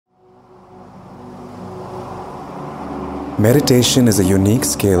Meditation is a unique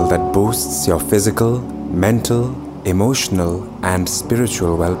skill that boosts your physical, mental, emotional, and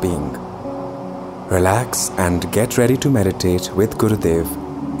spiritual well-being. Relax and get ready to meditate with Gurudev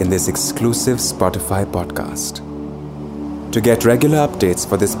in this exclusive Spotify podcast. To get regular updates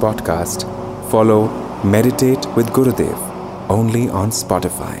for this podcast, follow Meditate with Gurudev only on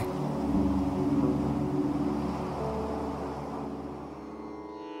Spotify.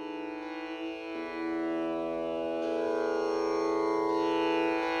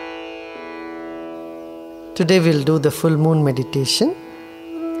 Today we'll do the full moon meditation.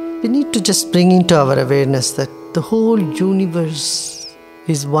 We need to just bring into our awareness that the whole universe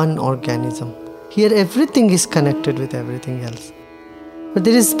is one organism. Here everything is connected with everything else. But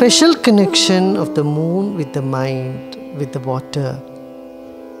there is special connection of the moon with the mind, with the water.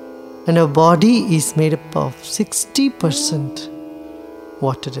 And our body is made up of 60%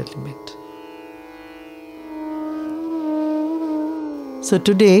 water element. So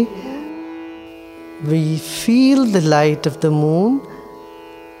today, we feel the light of the moon.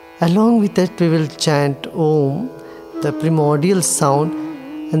 Along with that, we will chant Om, the primordial sound,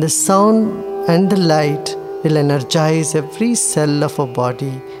 and the sound and the light will energize every cell of our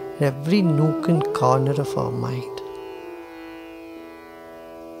body, every nook and corner of our mind.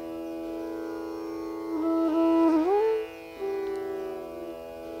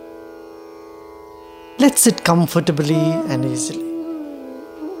 Let's sit comfortably and easily.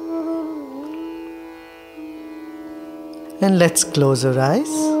 And let's close our eyes.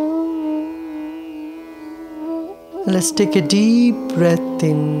 And let's take a deep breath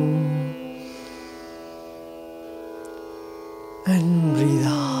in and breathe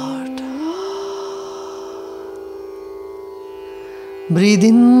out. Breathe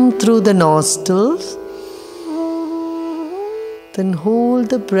in through the nostrils. Then hold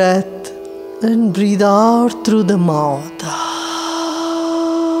the breath and breathe out through the mouth.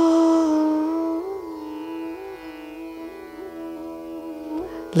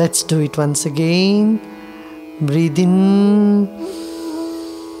 Let's do it once again. Breathe in.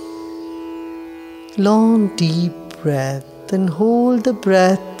 Long deep breath and hold the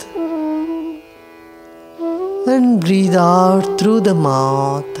breath and breathe out through the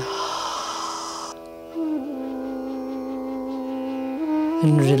mouth.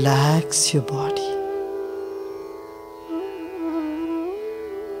 And relax your body.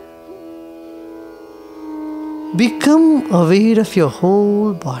 Become aware of your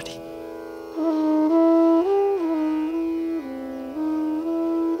whole body.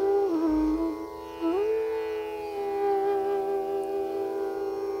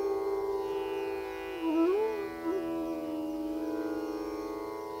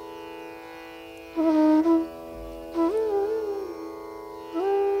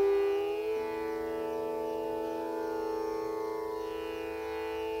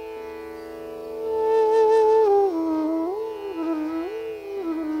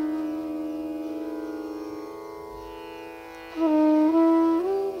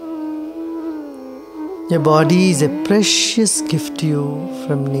 Your body is a precious gift to you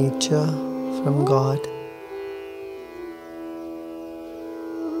from nature, from God.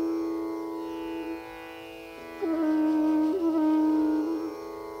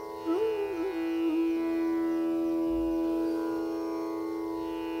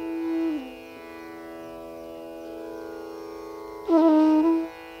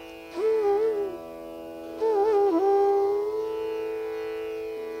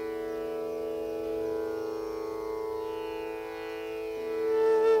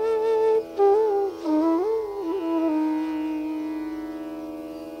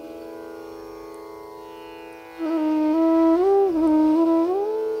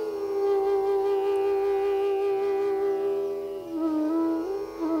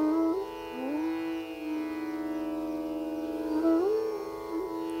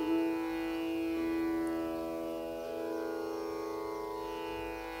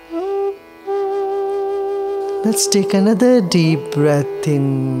 Let's take another deep breath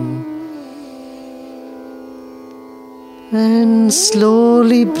in and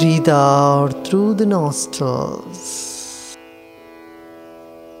slowly breathe out through the nostrils.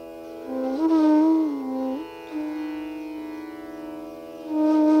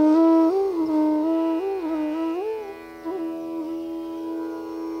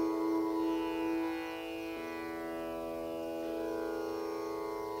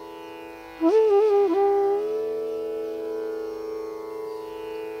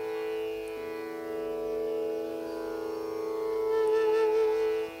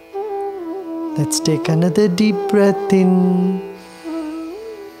 Let's take another deep breath in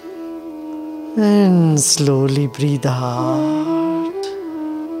And slowly breathe out.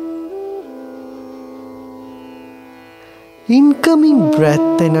 Incoming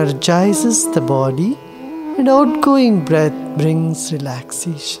breath energizes the body, and outgoing breath brings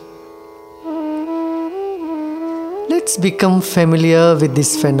relaxation. Let's become familiar with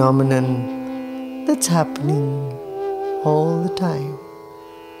this phenomenon that's happening all the time.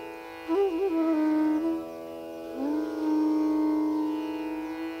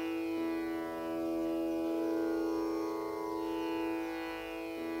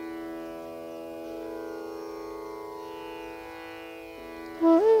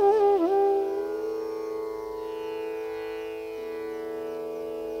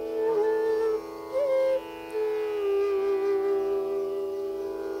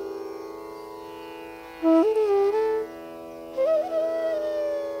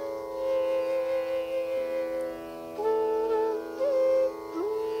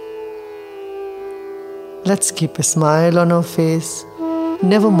 Let's keep a smile on our face.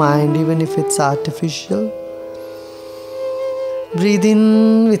 Never mind, even if it's artificial. Breathe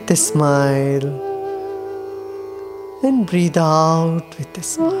in with a smile and breathe out with a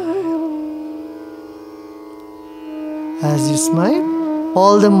smile. As you smile,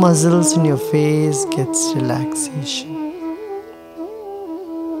 all the muscles in your face gets relaxation.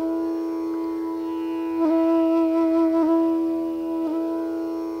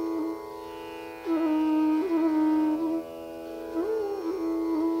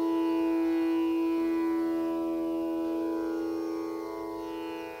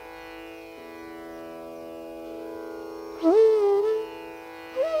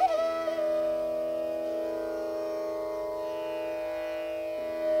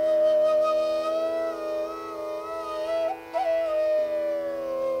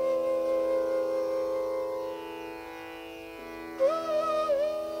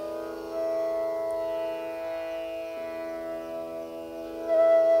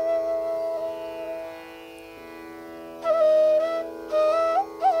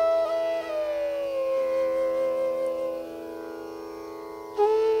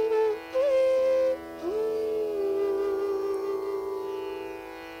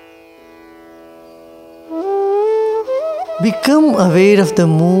 Become aware of the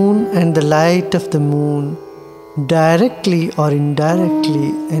moon and the light of the moon directly or indirectly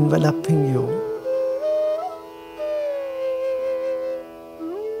enveloping you.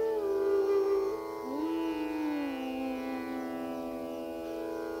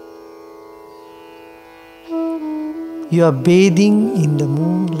 You are bathing in the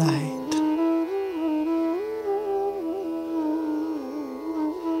moonlight.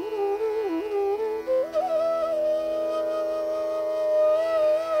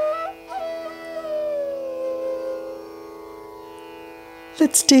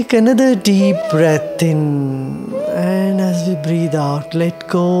 Let's take another deep breath in, and as we breathe out, let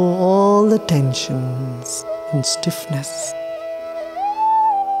go all the tensions and stiffness.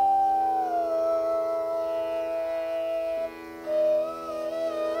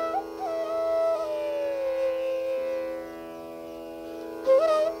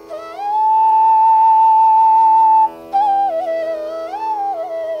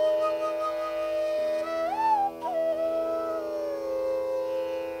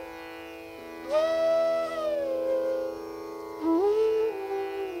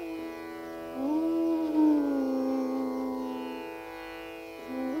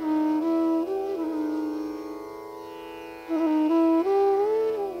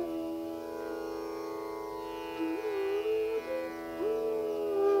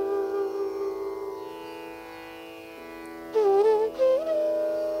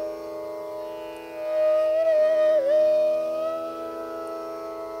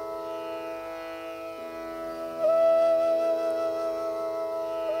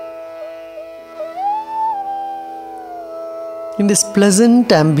 In this pleasant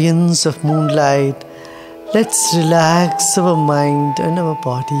ambience of moonlight, let's relax our mind and our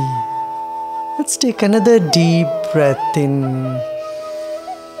body. Let's take another deep breath in.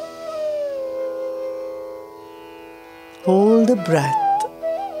 Hold the breath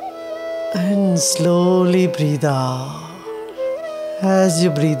and slowly breathe out. As you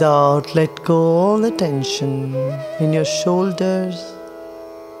breathe out, let go all the tension in your shoulders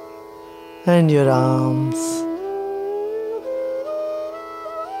and your arms.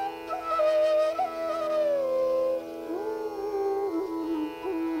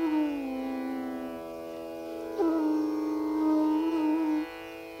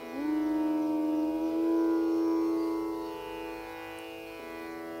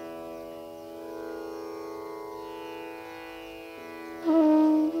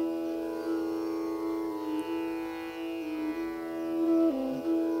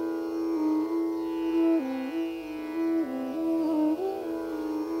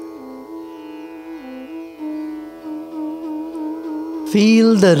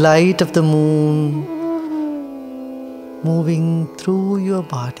 Feel the light of the moon moving through your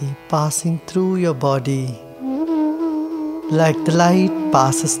body, passing through your body, like the light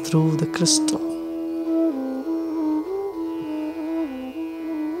passes through the crystal.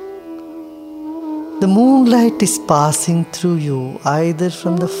 The moonlight is passing through you either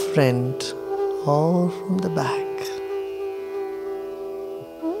from the front or from the back.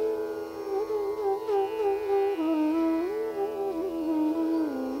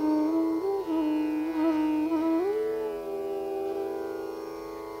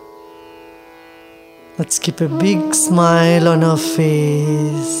 Let's keep a big smile on our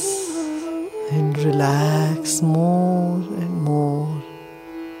face and relax more and more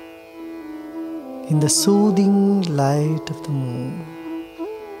in the soothing light of the moon.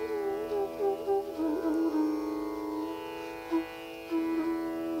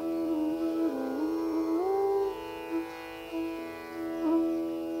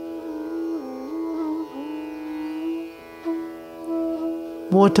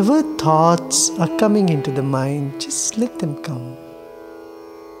 Whatever thoughts are coming into the mind, just let them come.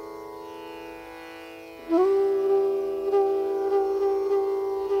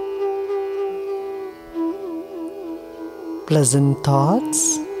 Pleasant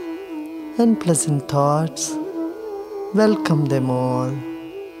thoughts, unpleasant thoughts, welcome them all.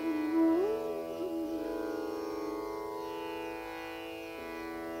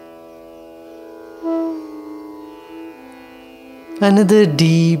 Another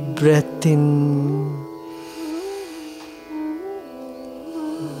deep breath in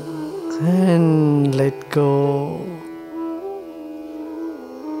and let go.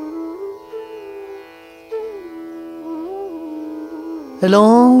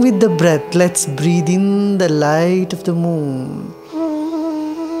 Along with the breath, let's breathe in the light of the moon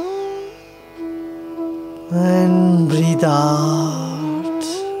and breathe out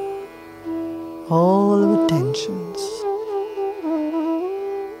all our tensions.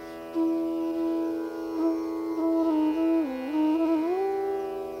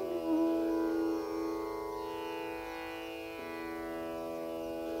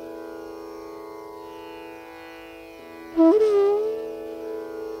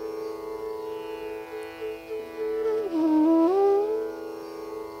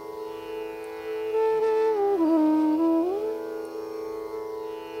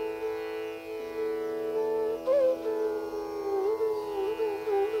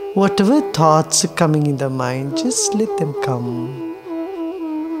 Whatever thoughts are coming in the mind, just let them come.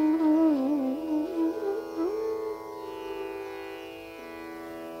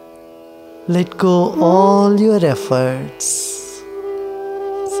 Let go all your efforts.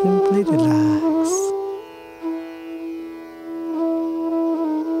 Simply relax.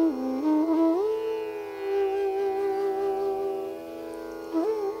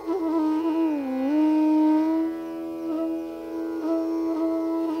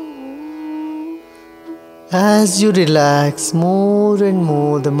 As you relax more and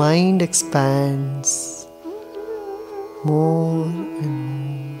more, the mind expands more and more.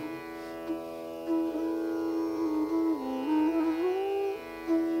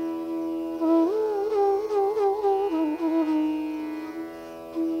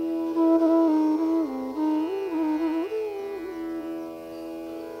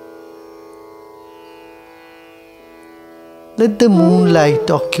 Let the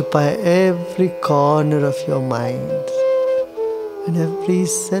moonlight occupy every corner of your mind and every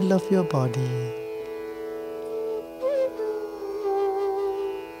cell of your body.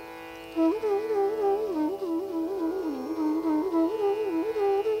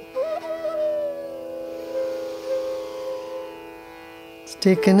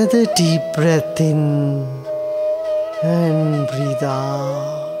 Take another deep breath in and breathe out.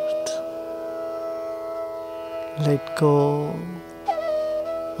 Let go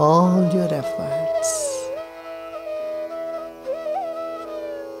all your efforts.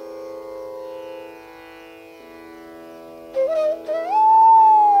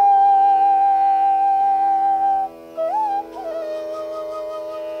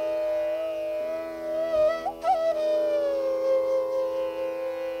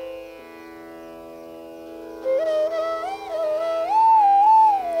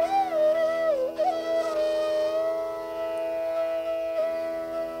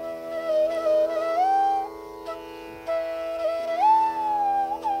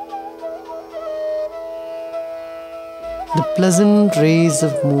 The pleasant rays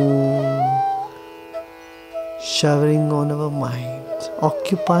of moon showering on our mind,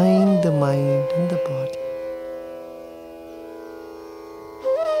 occupying the mind and the body.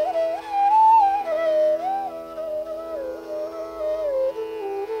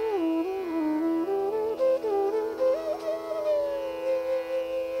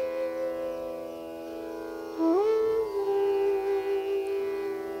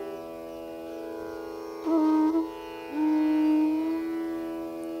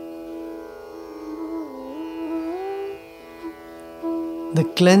 the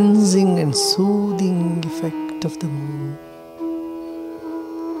cleansing and soothing effect of the moon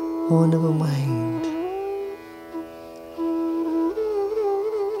on our mind.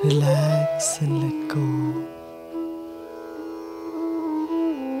 Relax and let go.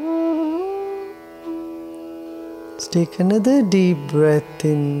 Let's take another deep breath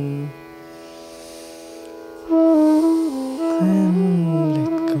in and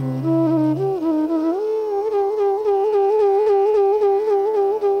let go.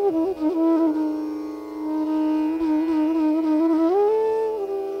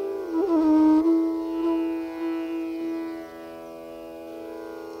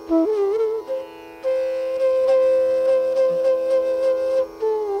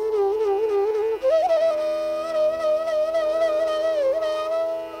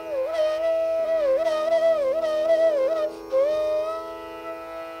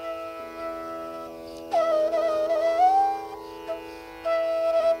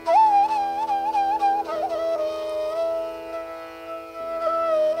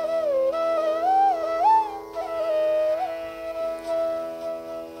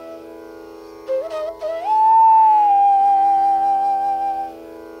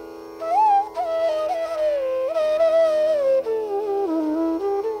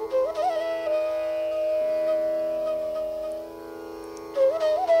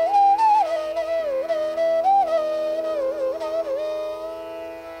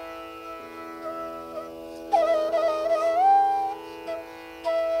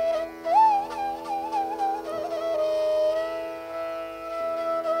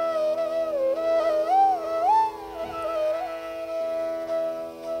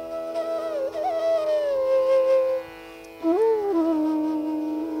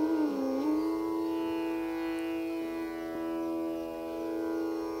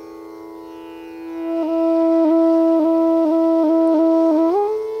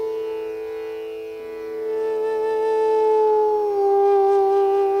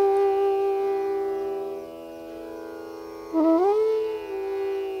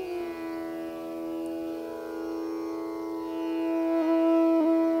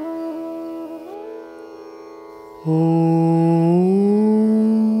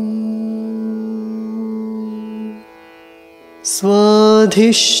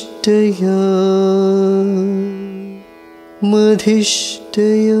 Swadhishtaya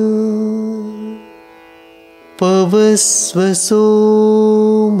Madhishtaya Pavasvaso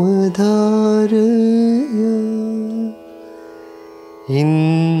Madharaya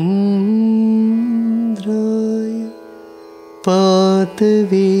Indraya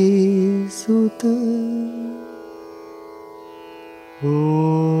Patave Sutta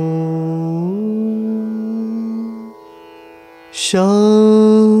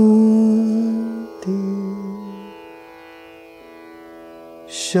Shanti,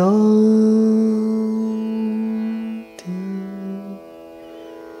 Shanti,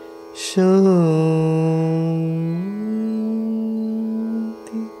 Shanti.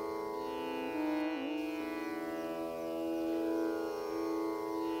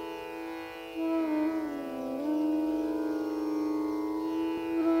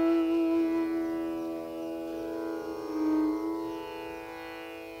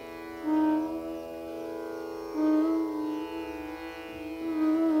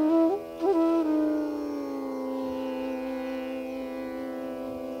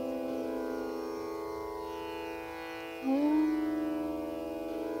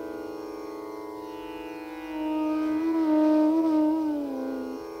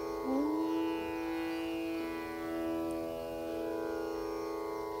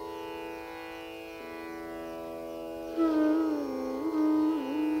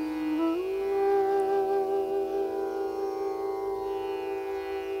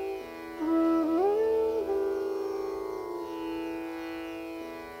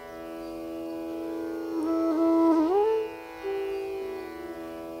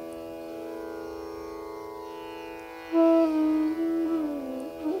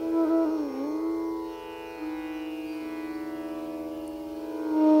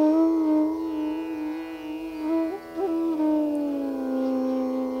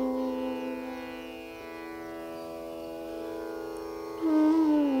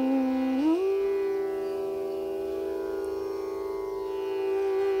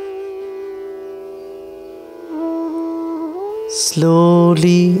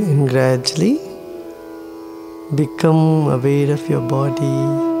 Slowly and gradually become aware of your body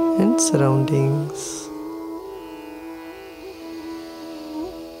and surroundings.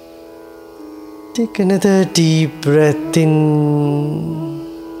 Take another deep breath in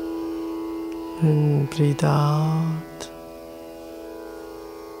and breathe out.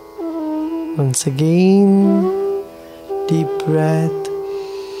 Once again, deep breath.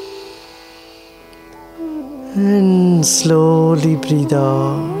 And slowly breathe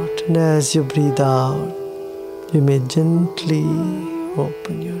out. And as you breathe out, you may gently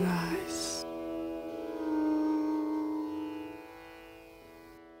open your eyes.